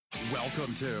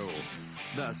Welcome to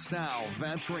the Sal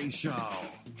Vetri Show.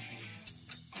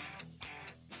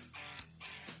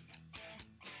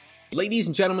 Ladies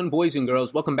and gentlemen, boys and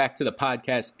girls, welcome back to the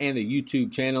podcast and the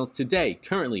YouTube channel. Today,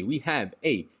 currently, we have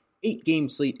a 8-game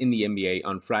slate in the NBA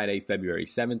on Friday, February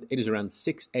 7th. It is around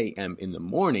 6 a.m. in the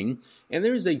morning, and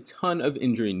there's a ton of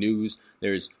injury news.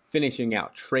 There's finishing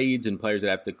out trades and players that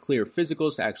have to clear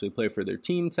physicals to actually play for their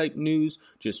team type news,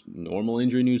 just normal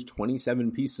injury news,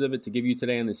 27 pieces of it to give you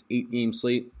today on this 8-game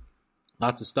slate.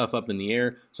 Lots of stuff up in the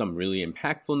air, some really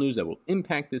impactful news that will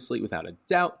impact this slate without a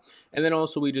doubt. And then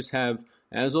also we just have,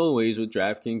 as always, with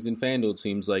DraftKings and FanDuel, it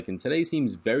seems like, and today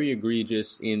seems very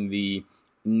egregious in the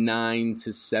 9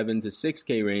 to 7 to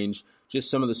 6K range. Just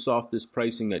some of the softest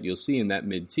pricing that you'll see in that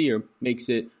mid-tier makes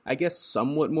it, I guess,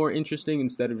 somewhat more interesting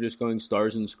instead of just going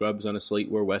stars and scrubs on a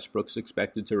slate where Westbrook's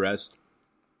expected to rest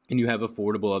and you have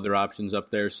affordable other options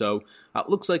up there. So it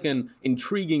looks like an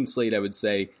intriguing slate, I would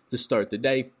say, to start the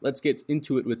day. Let's get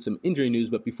into it with some injury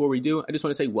news. But before we do, I just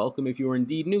want to say welcome if you are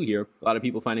indeed new here. A lot of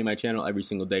people finding my channel every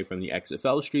single day from the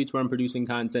XFL streets where I'm producing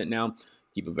content now.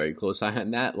 Keep a very close eye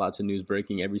on that. Lots of news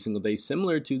breaking every single day,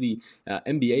 similar to the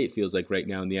NBA, it feels like right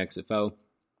now in the XFL.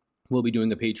 We'll be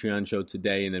doing a Patreon show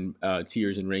today and then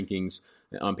tiers and rankings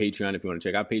on Patreon. If you want to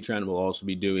check out Patreon, we'll also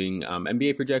be doing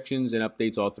NBA projections and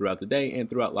updates all throughout the day and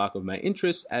throughout Lock of My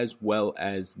Interest, as well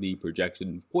as the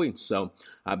projection points. So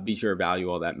be sure to value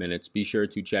all that minutes. Be sure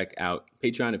to check out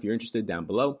Patreon if you're interested down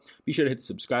below. Be sure to hit the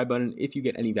subscribe button if you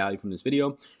get any value from this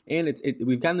video. And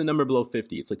we've gotten the number below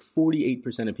 50. It's like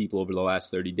 48% of people over the last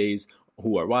 30 days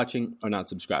who are watching are not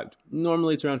subscribed.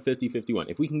 Normally it's around 50, 51.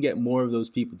 If we can get more of those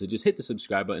people to just hit the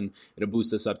subscribe button, it'll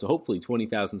boost us up to hopefully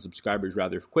 20,000 subscribers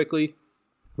rather quickly.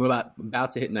 We're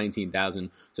about to hit 19,000,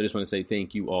 so I just want to say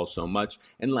thank you all so much.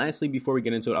 And lastly, before we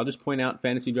get into it, I'll just point out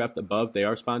Fantasy Draft above. They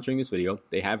are sponsoring this video.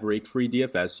 They have rake-free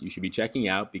DFS. You should be checking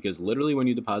out because literally when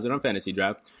you deposit on Fantasy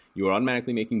Draft, you are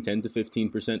automatically making 10 to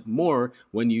 15% more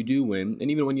when you do win. And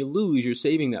even when you lose, you're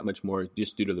saving that much more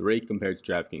just due to the rate compared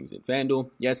to DraftKings and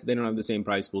FanDuel. Yes, they don't have the same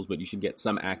price pools, but you should get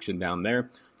some action down there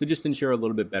to just ensure a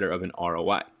little bit better of an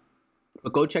ROI.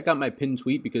 But go check out my pinned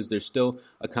tweet because there's still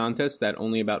a contest that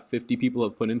only about 50 people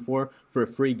have put in for a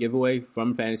free giveaway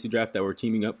from Fantasy Draft that we're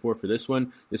teaming up for this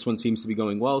one. This one seems to be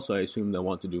going well, so I assume they'll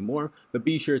want to do more. But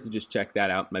be sure to just check that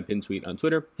out, my pinned tweet on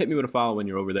Twitter. Hit me with a follow when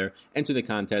you're over there. Enter the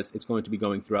contest. It's going to be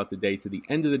going throughout the day to the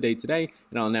end of the day today,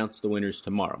 and I'll announce the winners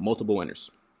tomorrow. Multiple winners.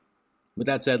 With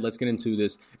that said, let's get into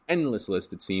this endless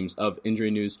list, it seems, of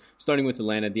injury news. Starting with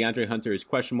Atlanta, DeAndre Hunter is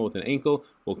questionable with an ankle.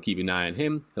 We'll keep an eye on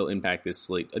him. He'll impact this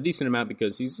slate a decent amount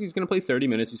because he's going to play 30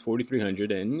 minutes. He's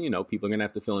 4,300, and, people are going to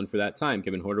have to fill in for that time.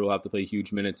 Kevin Huerter will have to play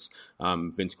huge minutes.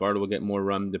 Vince Carter will get more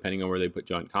run, depending on where they put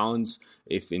John Collins.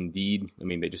 If indeed,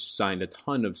 they just signed a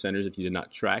ton of centers. If you did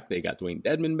not track, they got Dwayne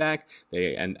Dedmon back.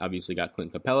 And obviously got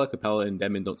Clint Capella. Capella and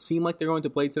Dedmon don't seem like they're going to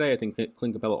play today. I think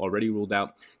Clint Capella already ruled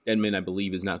out. Dedmon, I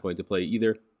believe, is not going to play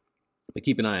either. But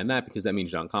keep an eye on that because that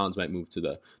means John Collins might move to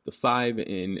the 5,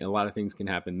 and a lot of things can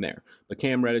happen there. But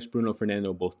Cam Reddish, Bruno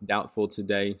Fernando, both doubtful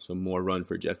today, so more run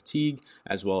for Jeff Teague,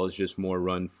 as well as just more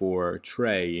run for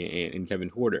Trey and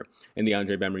Kevin Huerter. And the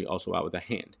Andre Bembry also out with a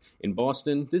hand. In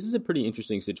Boston, this is a pretty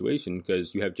interesting situation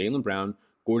because you have Jaylen Brown,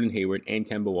 Gordon Hayward, and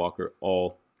Kemba Walker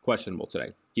all questionable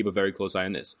today. Keep a very close eye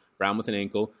on this. Brown with an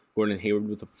ankle, Gordon Hayward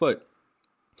with a foot,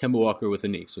 Kemba Walker with a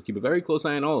knee. So keep a very close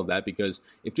eye on all of that because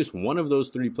if just one of those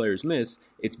 3 players miss,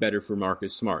 it's better for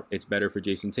Marcus Smart. It's better for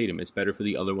Jason Tatum. It's better for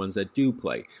the other ones that do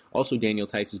play. Also, Daniel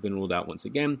Tice has been ruled out once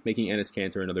again, making Enes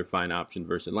Kanter another fine option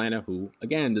versus Atlanta, who,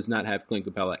 again, does not have Clint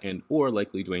Capella and or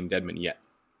likely Dwayne Dedmon yet.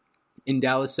 In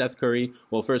Dallas, Seth Curry,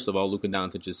 well, first of all, Luka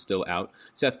Doncic is still out.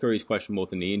 Seth Curry is questionable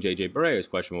with a knee, and J.J. Barea is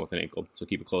questionable with an ankle. So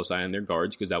keep a close eye on their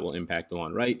guards because that will impact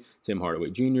DeLon Wright, Tim Hardaway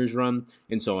Jr.'s run,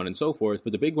 and so on and so forth.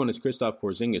 But the big one is Kristaps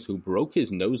Porzingis, who broke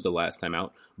his nose the last time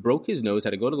out, broke his nose,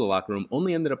 had to go to the locker room,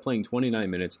 only ended up playing 29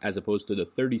 minutes as opposed to the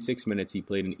 36 minutes he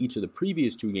played in each of the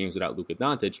previous 2 games without Luka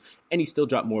Doncic, and he still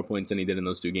dropped more points than he did in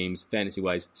those 2 games,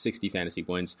 fantasy-wise, 60 fantasy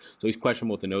points. So he's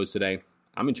questionable with the nose today.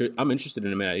 I'm interested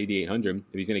in him at 8,800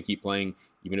 if he's going to keep playing,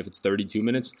 even if it's 32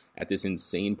 minutes at this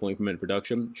insane point per minute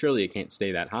production. Surely it can't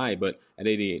stay that high, but at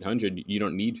 8,800, you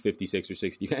don't need 56 or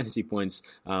 60 fantasy points.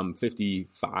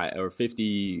 55 or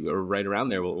 50 or right around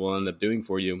there will end up doing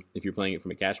for you if you're playing it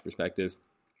from a cash perspective.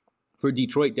 For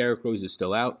Detroit, Derrick Rose is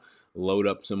still out. Load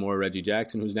up some more Reggie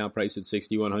Jackson, who's now priced at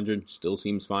 6,100. Still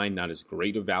seems fine. Not as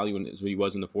great of value as he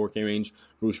was in the 4K range.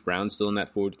 Bruce Brown still in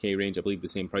that 4K range. I believe the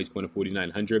same price point of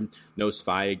 4,900. No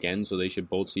Spy again, so they should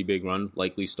both see big run.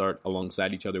 Likely start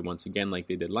alongside each other once again like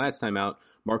they did last time out.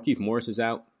 Markieff Morris is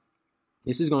out.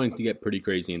 This is going to get pretty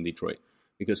crazy in Detroit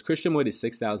because Christian Wood is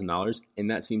 $6,000,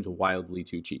 and that seems wildly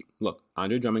too cheap. Look,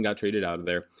 Andre Drummond got traded out of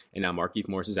there, and now Markieff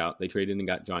Morris is out. They traded and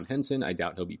got John Henson. I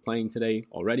doubt he'll be playing today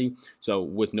already. So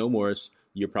with no Morris,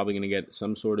 you're probably going to get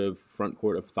some sort of front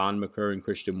court of Thon McCurr and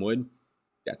Christian Wood.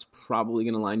 That's probably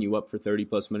going to line you up for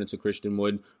 30-plus minutes of Christian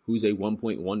Wood, who's a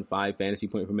 1.15 fantasy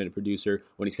point per minute producer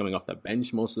when he's coming off the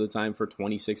bench most of the time for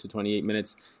 26 to 28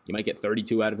 minutes. You might get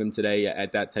 32 out of him today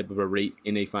at that type of a rate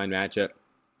in a fine matchup.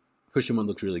 Christian Wood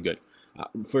looks really good.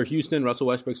 For Houston, Russell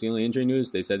Westbrook's the only injury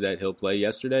news. They said that he'll play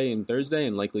yesterday and Thursday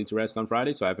and likely to rest on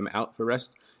Friday, so I have him out for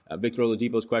rest. Victor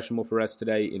Oladipo is questionable for rest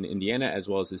today in Indiana, as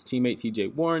well as his teammate T.J.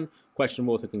 Warren,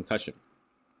 questionable with a concussion.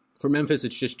 For Memphis,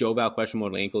 it's just Joe Val questionable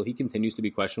with an ankle. He continues to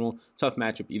be questionable. Tough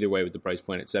matchup either way with the price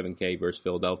point at $7K versus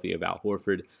Philadelphia, Val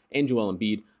Horford, and Joel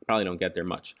Embiid. Probably don't get there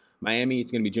much. Miami,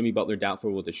 it's going to be Jimmy Butler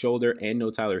doubtful with a shoulder and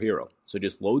no Tyler Hero. So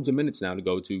just loads of minutes now to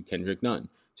go to Kendrick Nunn,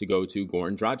 to go to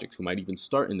Goran Dragic, who might even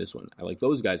start in this one. I like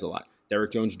those guys a lot.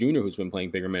 Derrick Jones Jr., who's been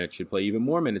playing bigger minutes, should play even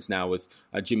more minutes now with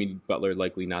Jimmy Butler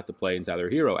likely not to play and Tyler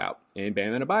Hero out. And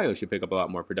Bam Adebayo should pick up a lot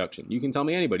more production. You can tell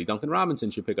me anybody. Duncan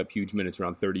Robinson should pick up huge minutes,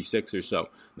 around 36 or so.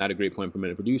 Not a great point per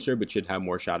minute producer, but should have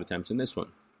more shot attempts in this one.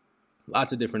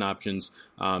 Lots of different options.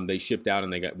 They shipped out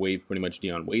and they got waived pretty much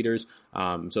Dion Waiters.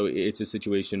 So it's a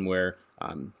situation where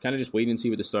kind of just wait and see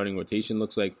what the starting rotation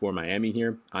looks like for Miami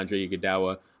here. Andre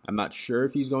Iguodala, I'm not sure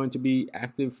if he's going to be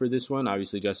active for this one.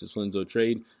 Obviously, Justice Winslow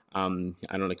trade.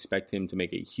 I don't expect him to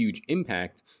make a huge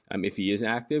impact if he is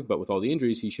active, but with all the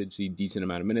injuries, he should see a decent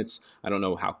amount of minutes. I don't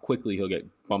know how quickly he'll get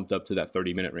bumped up to that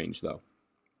 30-minute range, though.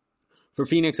 For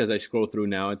Phoenix, as I scroll through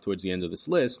now towards the end of this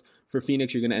list, for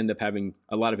Phoenix, you're going to end up having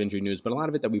a lot of injury news, but a lot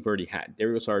of it that we've already had.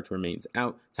 Dario Saric remains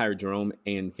out. Tyler Jerome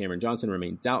and Cameron Johnson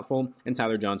remain doubtful, and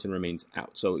Tyler Johnson remains out.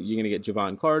 So you're going to get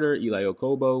Javon Carter, Eli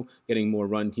Okobo getting more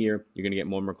run here. You're going to get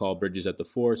more McCall Bridges at the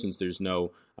 4 since there's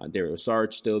no Dario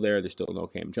Saric still there. There's still no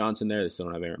Cam Johnson there. They still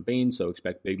don't have Aaron Baines, so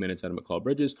expect big minutes out of McCall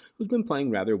Bridges, who's been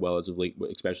playing rather well as of late,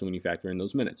 especially when you factor in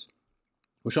those minutes.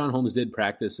 Rashawn Holmes did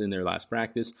practice in their last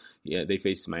practice. Yeah, they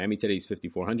faced Miami today. He's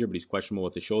 5,400, but he's questionable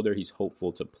with the shoulder. He's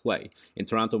hopeful to play. In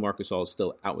Toronto, Marcus All is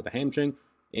still out with a hamstring.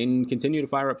 And continue to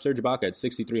fire up Serge Ibaka at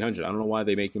 6,300. I don't know why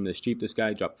they make him this cheap. This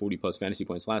guy dropped 40-plus fantasy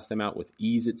points last time out with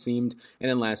ease, it seemed. And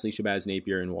then lastly, Shabazz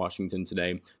Napier in Washington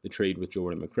today. The trade with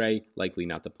Jordan McRae, likely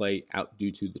not to play, out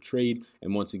due to the trade.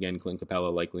 And once again, Clint Capella,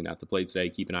 likely not to play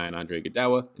today. Keep an eye on Andre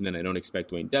Iguodala. And then I don't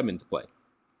expect Dwayne Dedmon to play.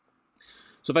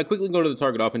 So if I quickly go to the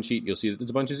target offense sheet, you'll see that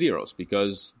there's a bunch of zeros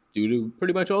because due to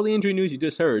pretty much all the injury news you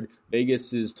just heard,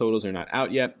 Vegas's totals are not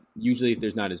out yet. Usually if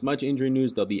there's not as much injury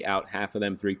news, they'll be out half of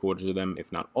them, 3/4 of them,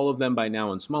 if not all of them by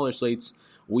now on smaller slates.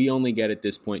 We only get at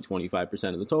this point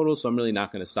 25% of the total, so I'm really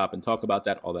not going to stop and talk about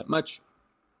that all that much.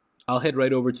 I'll head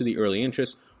right over to the early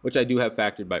interest, which I do have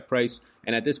factored by price.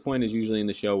 And at this point is usually in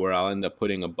the show where I'll end up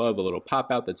putting above a little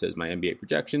pop-out that says my NBA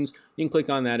projections. You can click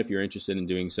on that if you're interested in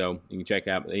doing so. You can check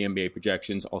out the NBA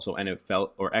projections. Also, NFL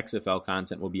or XFL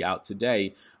content will be out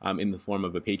today in the form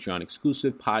of a Patreon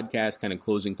exclusive podcast, kind of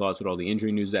closing thoughts with all the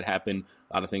injury news that happened.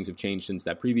 A lot of things have changed since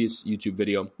that previous YouTube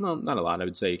video. Well, not a lot. I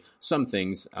would say some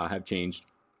things have changed.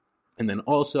 And then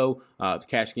also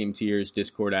cash game tiers,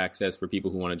 Discord access for people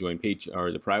who want to join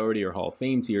or the Priority or Hall of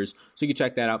Fame tiers. So you can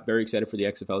check that out. Very excited for the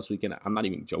XFL this weekend. I'm not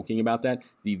even joking about that.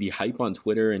 The hype on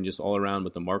Twitter and just all around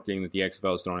with the marketing that the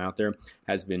XFL is throwing out there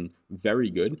has been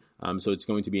very good. So it's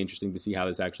going to be interesting to see how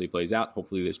this actually plays out.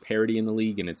 Hopefully there's parity in the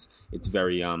league and it's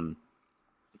very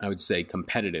I would say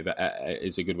competitive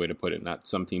is a good way to put it, not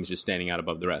some teams just standing out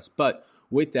above the rest. But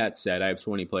with that said, I have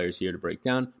 20 players here to break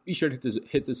down. Be sure to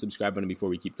hit the subscribe button before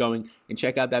we keep going, and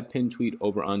check out that pinned tweet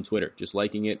over on Twitter. Just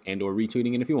liking it and or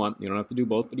retweeting it if you want. You don't have to do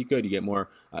both, but you could. You get more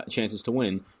chances to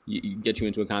win. You get you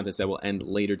into a contest that will end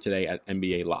later today at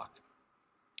NBA Lock.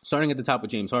 Starting at the top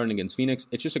with James Harden against Phoenix,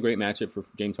 it's just a great matchup for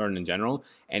James Harden in general.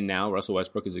 And now Russell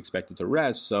Westbrook is expected to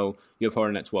rest, so you have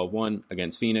Harden at 12-1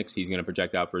 against Phoenix. He's going to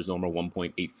project out for his normal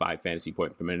 1.85 fantasy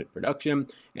point per minute production,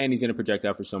 and he's going to project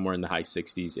out for somewhere in the high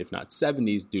 60s, if not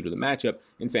 70s, due to the matchup.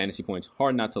 In fantasy points,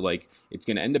 hard not to like. It's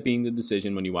going to end up being the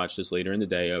decision when you watch this later in the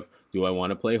day of, do I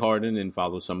want to play Harden and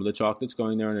follow some of the chalk that's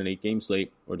going there on an 8-game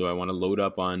slate, or do I want to load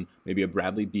up on maybe a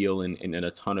Bradley Beal and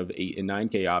a ton of 8 and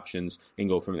 9K options and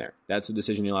go from there? That's the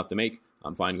decision you'll have to make.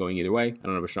 I'm fine going either way. I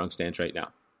don't have a strong stance right now.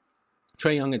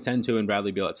 Trae Young at 10-2 and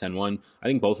Bradley Beal at 10-1. I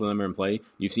think both of them are in play.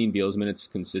 You've seen Beal's minutes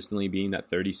consistently being that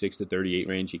 36 to 38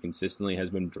 range. He consistently has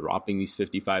been dropping these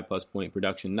 55-plus point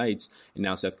production nights. And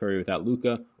now Seth Curry without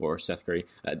Luka, or Seth Curry,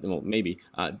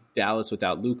 Dallas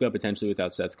without Luka, potentially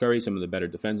without Seth Curry, some of the better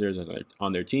defenders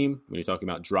on their team. When you're talking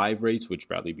about drive rates, which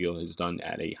Bradley Beal has done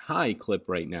at a high clip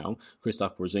right now,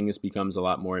 Kristaps Porzingis becomes a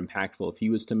lot more impactful if he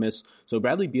was to miss. So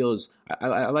Bradley Beal is,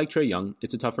 I like Trae Young.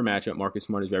 It's a tougher matchup. Marcus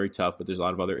Smart is very tough, but there's a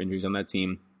lot of other injuries on that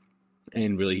team,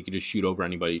 and really he could just shoot over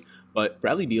anybody. But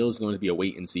Bradley Beal is going to be a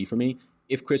wait and see for me.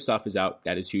 If Kristaps is out,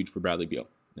 that is huge for Bradley Beal.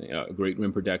 A great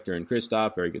rim protector in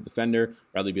Kristaps, very good defender.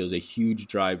 Bradley Beal is a huge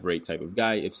drive rate type of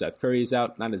guy. If Seth Curry is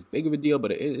out, not as big of a deal,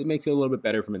 but it makes it a little bit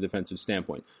better from a defensive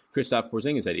standpoint. Kristaps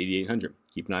Porzingis at 8,800.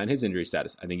 Keep an eye on his injury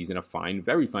status. I think he's in a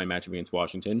very fine matchup against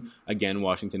Washington. Again,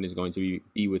 Washington is going to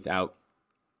be without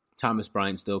Thomas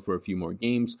Bryant still for a few more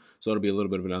games, so it'll be a little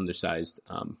bit of an undersized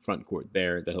front court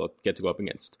there that he'll get to go up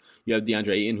against. You have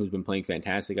DeAndre Ayton, who's been playing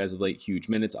fantastic as of late, huge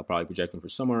minutes. I'll probably project him for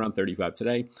somewhere around 35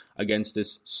 today against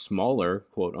this smaller,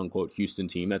 quote-unquote, Houston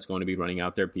team that's going to be running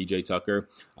out there, P.J. Tucker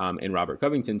and Robert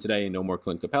Covington today, and no more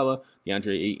Clint Capella.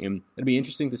 DeAndre Ayton, it'll be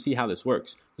interesting to see how this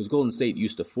works, because Golden State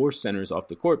used to force centers off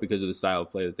the court because of the style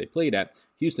of play that they played at.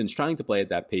 Houston's trying to play at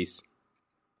that pace.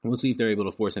 We'll see if they're able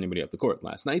to force anybody off the court.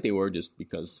 Last night they were, just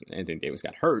because Anthony Davis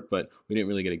got hurt, but we didn't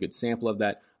really get a good sample of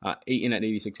that. Ayton at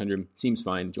 8,600 seems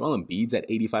fine. Joel Embiid's at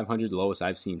 8,500, the lowest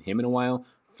I've seen him in a while.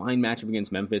 Fine matchup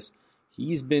against Memphis.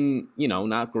 He's been,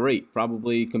 not great.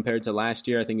 Probably compared to last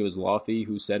year, I think it was Laufey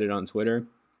who said it on Twitter,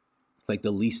 like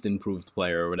the least improved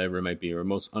player or whatever it might be, or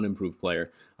most unimproved player.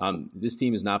 This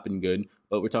team has not been good,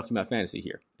 but we're talking about fantasy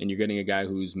here. And you're getting a guy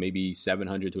who's maybe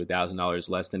 $700 to $1,000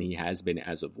 less than he has been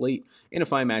as of late in a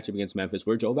fine matchup against Memphis,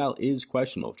 where Joe Val is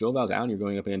questionable. If Joe Val's out and you're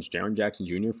going up against Jaren Jackson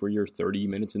Jr. for your 30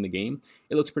 minutes in the game,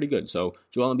 it looks pretty good. So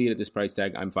Joel Embiid at this price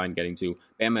tag, I'm fine getting to.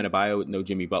 Bam Adebayo with no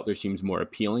Jimmy Butler seems more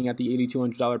appealing at the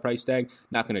 $8,200 price tag.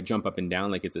 Not going to jump up and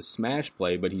down like it's a smash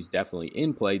play, but he's definitely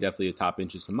in play, definitely a top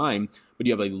interest of mine. But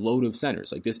you have a load of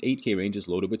centers. Like this 8K range is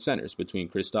loaded with centers between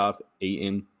Kristaps,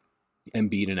 Ayton,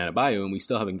 Embiid, and Adebayo, and we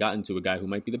still haven't gotten to a guy who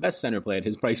might be the best center play at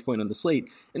his price point on the slate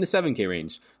in the 7K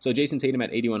range. So Jason Tatum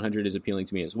at 8,100 is appealing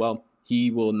to me as well.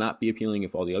 He will not be appealing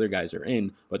if all the other guys are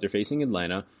in, but they're facing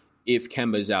Atlanta. If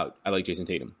Kemba's out, I like Jason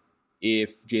Tatum.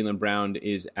 If Jaylen Brown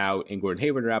is out and Gordon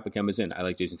Hayward are out, but Kemba's in, I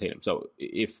like Jason Tatum. So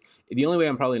if the only way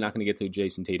I'm probably not going to get to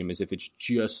Jason Tatum is if it's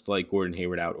just like Gordon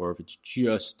Hayward out, or if it's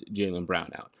just Jaylen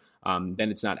Brown out. Then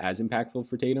it's not as impactful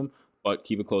for Tatum. But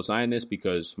keep a close eye on this,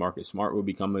 because Marcus Smart will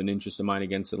become an interest of mine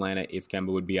against Atlanta if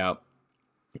Kemba would be out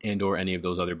and or any of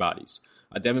those other bodies.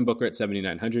 Devin Booker at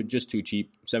 7,900, just too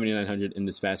cheap. 7,900 in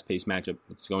this fast-paced matchup.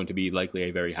 It's going to be likely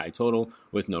a very high total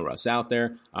with no Russ out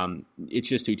there. It's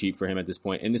just too cheap for him at this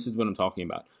point, and this is what I'm talking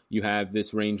about. You have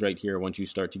this range right here once you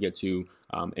start to get to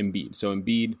Embiid. So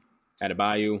Embiid,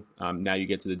 Adebayo, now you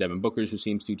get to the Devin Bookers, who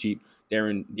seems too cheap.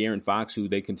 De'Aaron Fox, who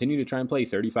they continue to try and play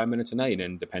 35 minutes a night,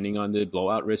 and depending on the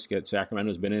blowout risk that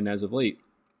Sacramento's been in as of late,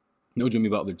 no Jimmy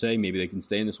Butler today, maybe they can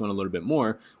stay in this one a little bit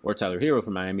more, or Tyler Hero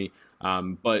from Miami,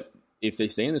 but if they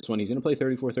stay in this one, he's going to play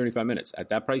 34, 35 minutes. At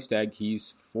that price tag,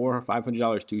 he's $400 or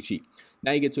 $500 too cheap.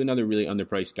 Now you get to another really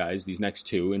underpriced guys, these next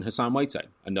two, and Hassan Whiteside,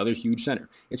 another huge center.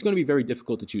 It's going to be very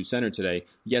difficult to choose center today.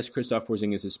 Yes, Kristaps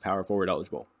Porzingis is power forward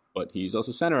eligible, but he's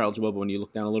also center eligible. But when you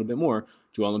look down a little bit more,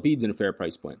 Joel Embiid's in a fair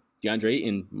price point. DeAndre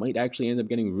Ayton might actually end up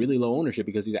getting really low ownership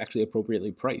because he's actually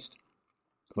appropriately priced.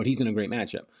 But he's in a great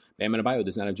matchup. Bam Adebayo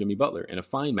does not have Jimmy Butler in a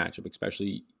fine matchup,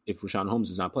 especially if Rashawn Holmes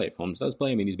does not play. If Holmes does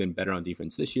play, he's been better on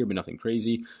defense this year, but nothing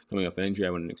crazy. Coming off an injury,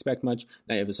 I wouldn't expect much.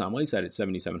 Now you have Hassan Whiteside at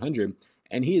 7,700,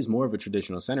 and he is more of a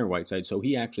traditional center Whiteside, so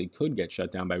he actually could get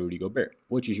shut down by Rudy Gobert,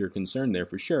 which is your concern there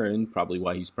for sure, and probably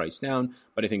why he's priced down,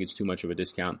 but I think it's too much of a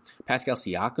discount. Pascal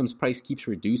Siakam's price keeps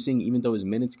reducing, even though his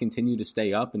minutes continue to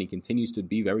stay up, and he continues to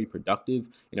be very productive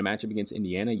in a matchup against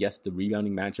Indiana. Yes, the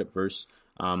rebounding matchup versus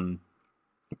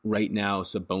right now,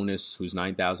 Sabonis, who's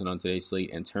 9,000 on today's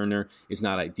slate, and Turner is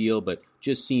not ideal, but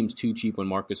just seems too cheap when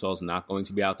Marc Gasol's not going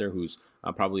to be out there, who's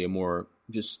probably a more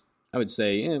just, I would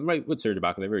say, right with Serge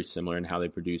Ibaka, they're very similar in how they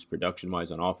produce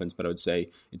production-wise on offense, but I would say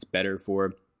it's better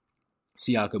for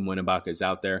Siakam when Ibaka is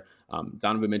out there.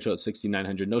 Donovan Mitchell at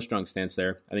 6,900, no strong stance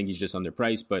there. I think he's just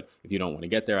underpriced, but if you don't want to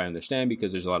get there, I understand,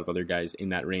 because there's a lot of other guys in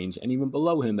that range and even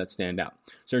below him that stand out.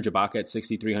 Serge Ibaka at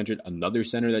 6,300, another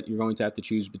center that you're going to have to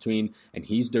choose between, and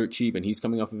he's dirt cheap, and he's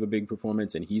coming off of a big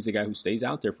performance, and he's a guy who stays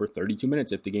out there for 32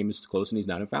 minutes if the game is close and he's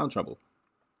not in foul trouble.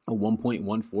 a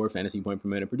 1.14 fantasy point per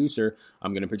minute producer.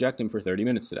 I'm going to project him for 30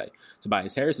 minutes today.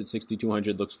 Tobias Harris at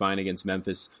 6,200 looks fine against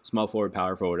Memphis. Small forward,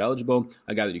 power forward eligible.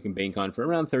 A guy that you can bank on for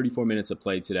around 34 minutes of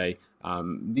play today.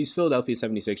 These Philadelphia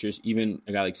 76ers, even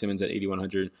a guy like Simmons at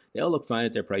 8,100, they all look fine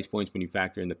at their price points when you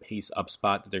factor in the pace up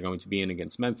spot that they're going to be in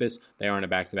against Memphis. They are on a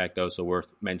back-to-back though, so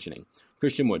worth mentioning.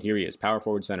 Christian Wood, here he is, power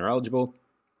forward, center eligible.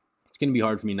 It's going to be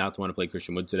hard for me not to want to play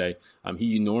Christian Wood today.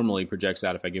 He normally projects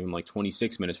out if I give him like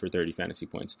 26 minutes for 30 fantasy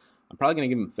points. I'm probably going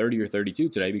to give him 30 or 32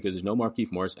 today because there's no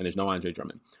Markieff Morris and there's no Andre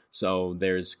Drummond. So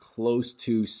there's close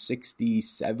to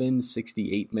 67,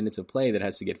 68 minutes of play that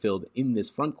has to get filled in this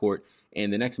front court.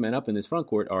 And the next man up in this front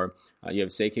court are, you have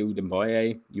Sekou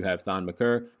Doumbouya, you have Thon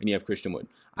Maker, and you have Christian Wood.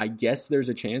 I guess there's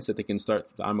a chance that they can start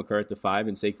Thon Maker at the 5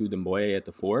 and Sekou Doumbouya at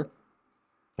the 4.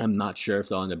 I'm not sure if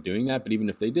they'll end up doing that, but even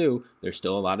if they do, there's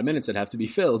still a lot of minutes that have to be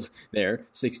filled there,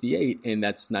 68, and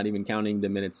that's not even counting the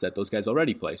minutes that those guys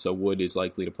already play. So Wood is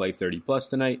likely to play 30-plus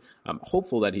tonight. I'm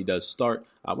hopeful that he does start.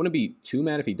 I wouldn't be too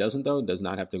mad if he doesn't, though. Does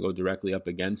not have to go directly up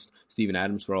against Steven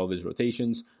Adams for all of his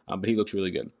rotations, but he looks really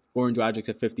good. Goran Dragic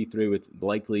at 53 with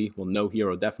likely, well, no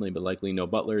Hero definitely, but likely no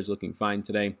Butler is looking fine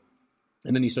today.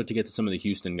 And then you start to get to some of the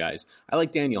Houston guys. I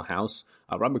like Daniel House.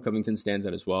 Robert Covington stands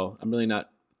out as well. I'm really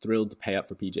not thrilled to pay up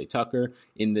for PJ Tucker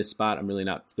in this spot. I'm really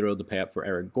not thrilled to pay up for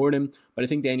Eric Gordon, but I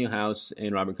think Daniel House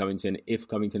and Robert Covington, if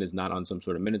Covington is not on some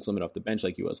sort of minutes limit off the bench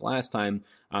like he was last time,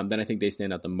 then I think they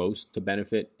stand out the most to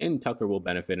benefit, and Tucker will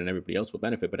benefit and everybody else will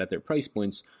benefit, but at their price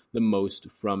points, the most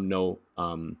from no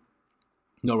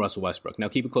Russell Westbrook. Now,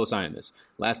 keep a close eye on this.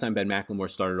 Last time Ben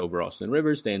McLemore started over Austin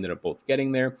Rivers, they ended up both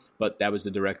getting there, but that was the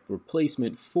direct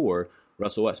replacement for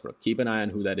Russell Westbrook. Keep an eye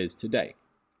on who that is today.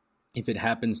 If it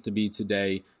happens to be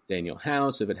today Daniel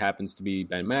House, if it happens to be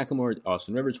Ben McLemore,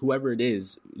 Austin Rivers, whoever it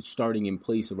is starting in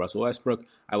place of Russell Westbrook,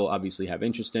 I will obviously have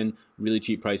interest in. Really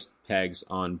cheap price tags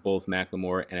on both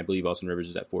McLemore and I believe Austin Rivers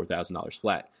is at $4,000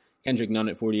 flat. Kendrick Nunn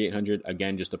at 4,800,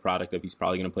 again, just a product of he's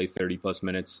probably going to play 30-plus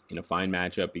minutes in a fine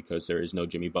matchup because there is no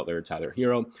Jimmy Butler or Tyler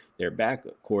Hero. Their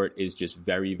backcourt is just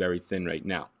very, very thin right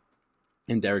now.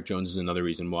 And Derrick Jones is another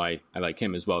reason why I like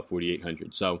him as well at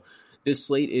 4,800. So this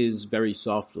slate is very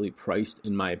softly priced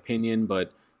in my opinion,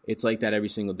 but it's like that every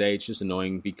single day. It's just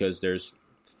annoying because there's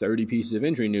 30 pieces of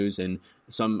injury news and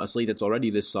a slate that's already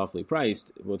this softly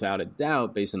priced, without a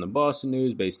doubt, based on the Boston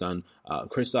news, based on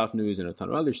Kristoff news and a ton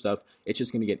of other stuff, it's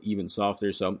just going to get even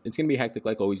softer. So it's going to be hectic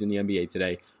like always in the NBA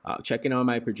today. Check in on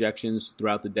my projections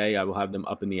throughout the day. I will have them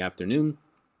up in the afternoon.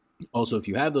 Also, if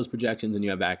you have those projections and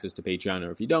you have access to Patreon, or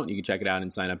if you don't, you can check it out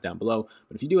and sign up down below.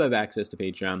 But if you do have access to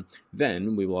Patreon,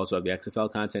 then we will also have the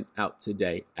XFL content out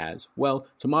today as well.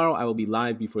 Tomorrow, I will be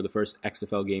live before the first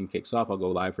XFL game kicks off. I'll go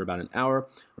live for about an hour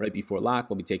right before lock.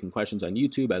 We'll be taking questions on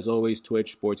YouTube, as always.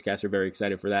 Twitch, Sportscaster, very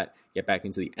excited for that. Get back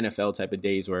into the NFL type of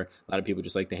days where a lot of people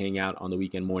just like to hang out on the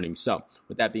weekend mornings. So,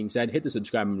 with that being said, hit the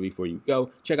subscribe button before you go.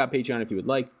 Check out Patreon if you would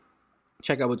like.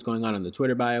 Check out what's going on the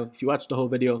Twitter bio. If you watched the whole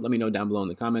video, let me know down below in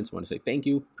the comments. I want to say thank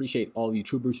you. Appreciate all of you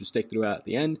troopers who stick throughout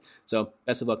the end. So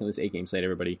best of luck on this 8-game slate,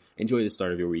 everybody. Enjoy the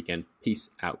start of your weekend. Peace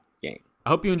out, gang.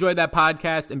 I hope you enjoyed that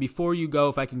podcast. And before you go,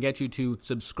 if I can get you to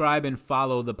subscribe and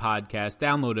follow the podcast,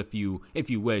 download if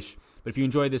you wish. But if you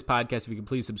enjoyed this podcast, if you could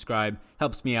please subscribe,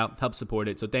 helps me out, helps support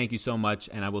it. So thank you so much,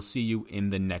 and I will see you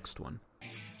in the next one.